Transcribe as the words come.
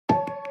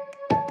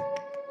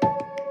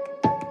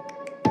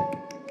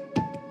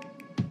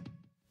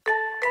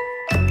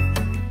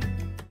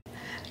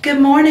Good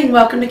morning.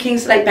 Welcome to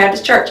Kings Lake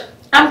Baptist Church.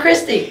 I'm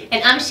Christy.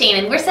 And I'm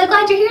Shannon. We're so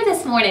glad you're here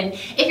this morning.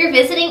 If you're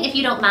visiting, if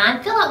you don't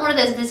mind, fill out one of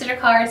those visitor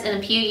cards in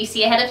the pew you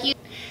see ahead of you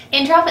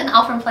and drop it in the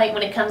offering plate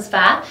when it comes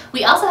by.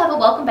 We also have a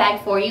welcome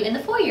bag for you in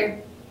the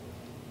foyer.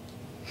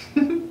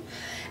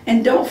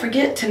 And don't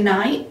forget,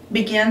 tonight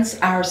begins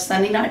our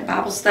Sunday night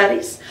Bible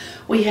studies.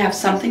 We have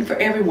something for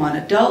everyone,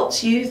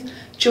 adults, youth,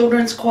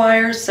 children's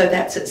choirs, so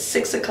that's at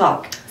 6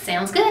 o'clock.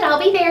 Sounds good. I'll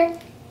be there.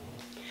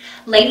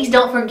 Ladies,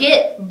 don't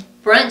forget,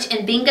 brunch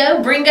and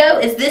Bringo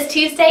is this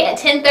Tuesday at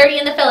 10:30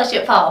 in the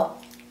fellowship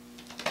hall.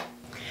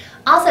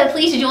 Also,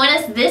 please join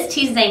us this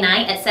Tuesday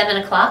night at 7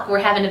 o'clock. We're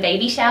having a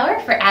baby shower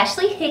for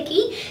Ashley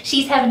Hickey.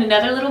 She's having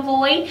another little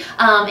boy,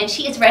 and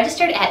she is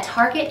registered at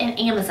Target and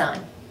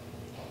Amazon.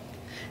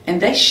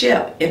 And they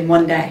ship in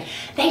one day.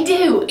 They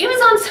do.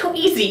 Amazon's so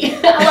easy.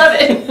 I love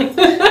it.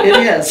 It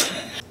is.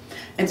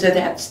 And so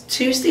that's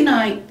Tuesday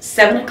night,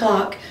 7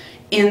 o'clock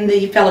in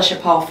the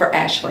fellowship hall for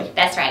Ashley.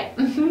 That's right.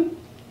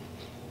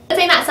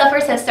 Wednesday night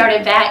suppers have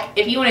started back.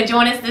 If you want to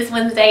join us this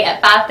Wednesday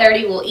at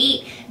 5:30, we'll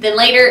eat. Then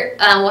later,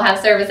 we'll have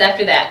service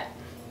after that.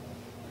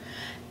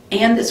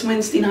 And this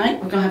Wednesday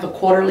night, we're going to have a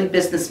quarterly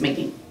business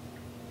meeting.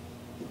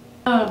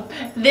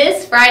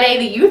 This Friday,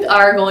 the youth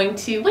are going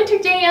to Winter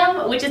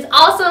Jam, which is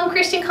awesome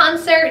Christian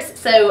concerts.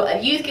 So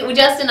youth, get with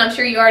Justin. I'm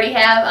sure you already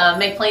have.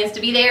 Make plans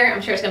to be there.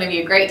 I'm sure it's going to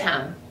be a great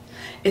time.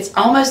 It's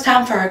almost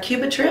time for our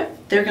Cuba trip.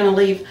 They're going to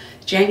leave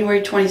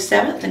January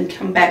 27th and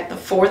come back the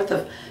 4th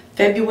of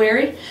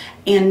February.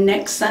 And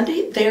next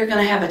Sunday, they're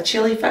going to have a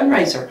chili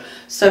fundraiser.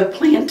 So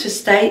plan to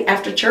stay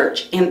after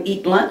church and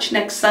eat lunch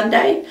next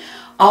Sunday.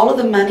 All of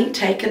the money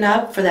taken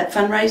up for that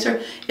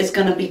fundraiser is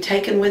going to be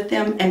taken with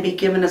them and be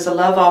given as a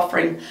love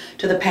offering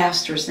to the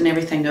pastors and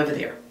everything over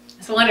there.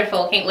 It's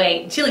wonderful. Can't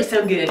wait. Chili's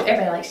so good.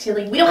 Everybody likes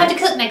chili. We don't have to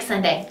cook next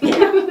Sunday.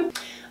 Yeah.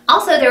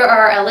 Also, there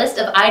are a list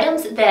of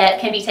items that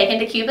can be taken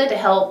to Cuba to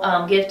help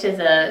give to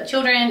the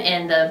children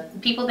and the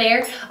people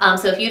there.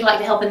 So if you'd like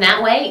to help in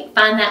that way,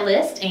 find that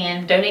list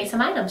and donate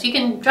some items. You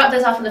can drop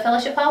those off in the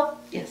fellowship hall?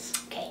 Yes.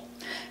 Okay.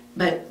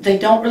 But they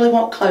don't really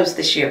want clothes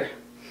this year.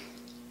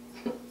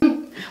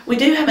 We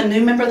do have a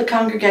new member of the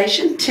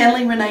congregation,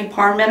 Tinley Renee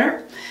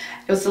Parmenter.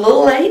 It was a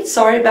little late,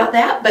 sorry about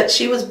that, but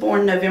she was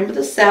born November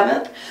the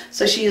 7th,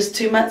 so she is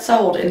 2 months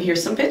old, and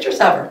here's some pictures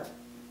of her.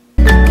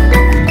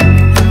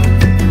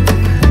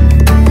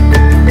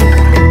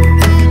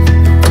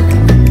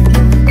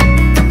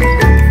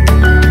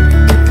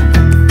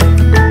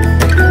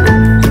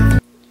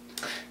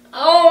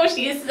 Oh,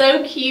 she is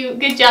so cute.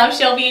 Good job,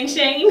 Shelby and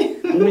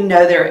Shane. We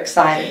know they're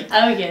excited.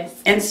 Oh, yes.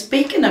 And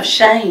speaking of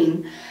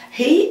Shane,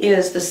 he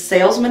is the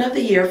Salesman of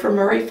the Year for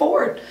Murray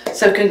Ford.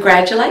 So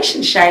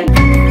congratulations, Shane.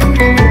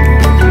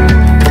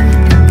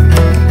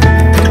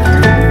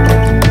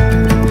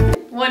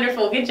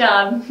 Wonderful. Good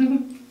job.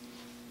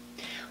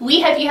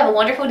 We hope you have a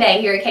wonderful day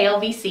here at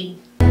KLVC.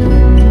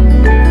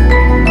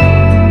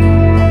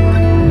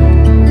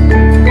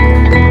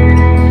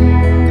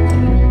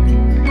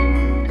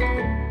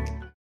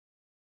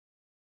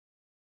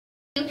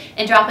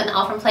 And drop it in the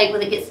offering plate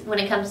when it gets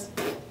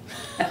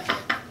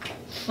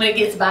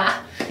by.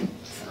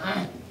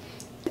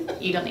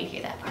 You don't need to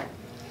hear that part.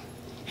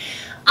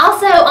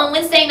 Also, on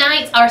Wednesday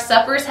nights, our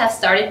suppers have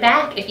started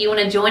back. If you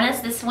want to join us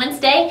this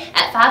Wednesday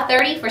at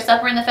 5:30 for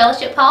supper in the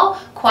fellowship hall,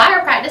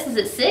 choir practice is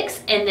at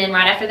 6, and then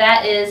right after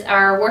that is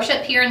our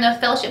worship here in the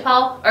fellowship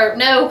hall. Or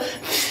no.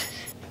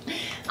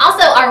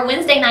 Also, our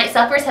Wednesday night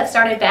suppers have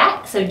started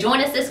back, so join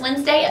us this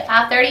Wednesday at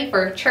 5:30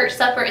 for church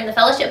supper in the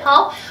fellowship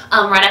hall.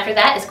 Right after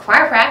that is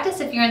choir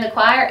practice if you're in the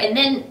choir, and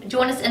then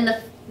join us in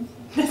the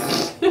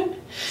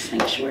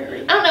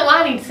sanctuary. I don't know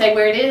why I need to say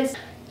where it is.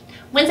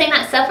 Wednesday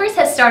night suppers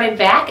has started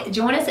back.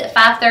 Join us at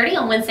 5:30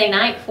 on Wednesday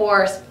night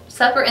for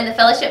supper in the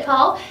fellowship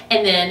hall,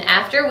 and then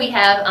after we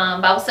have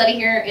Bible study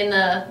here in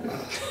the.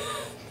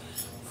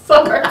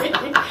 Sorry,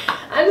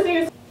 I just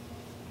need to.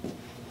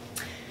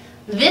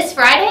 This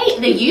Friday,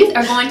 the youth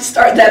are going to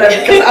start that over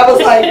because I was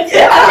like,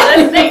 yeah.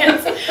 Let's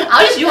dance.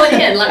 I'll just join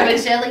in, like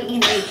with Shelly. You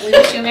know, we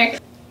wish you a Merry.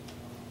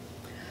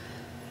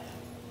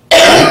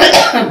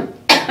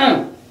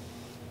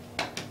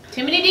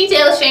 Too many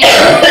details, Shane.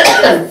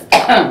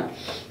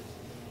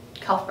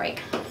 Cough break.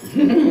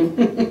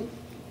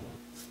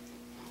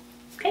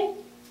 Okay.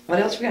 What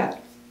else we got?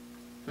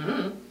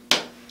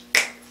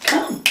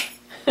 Come.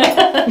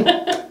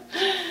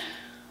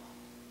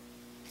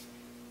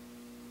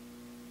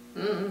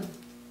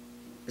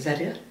 Is that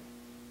it?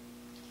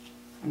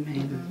 I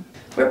mean,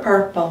 we're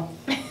purple.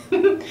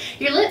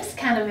 Your lips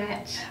kind of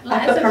match.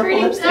 I put purple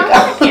pretty. lipstick I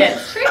like on. it.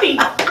 It's pretty.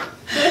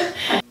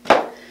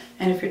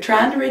 And if you're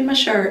trying to read my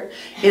shirt,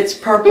 it's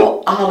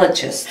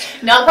Purpleologist.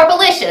 Not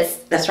Purplelicious.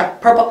 That's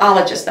right,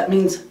 Purpleologist. That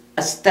means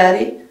a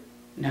study.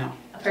 No.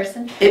 A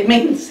person? It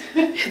means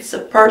it's a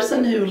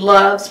person who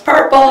loves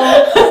purple.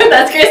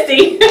 That's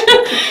Christy.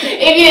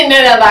 If you didn't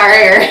know that by her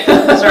hair.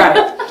 That's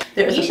right.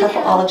 There's a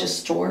Purpleologist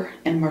store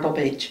in Myrtle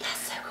Beach.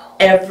 That's so cool.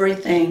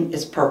 Everything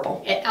is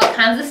purple. All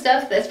kinds of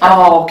stuff that's purple.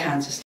 All kinds of stuff.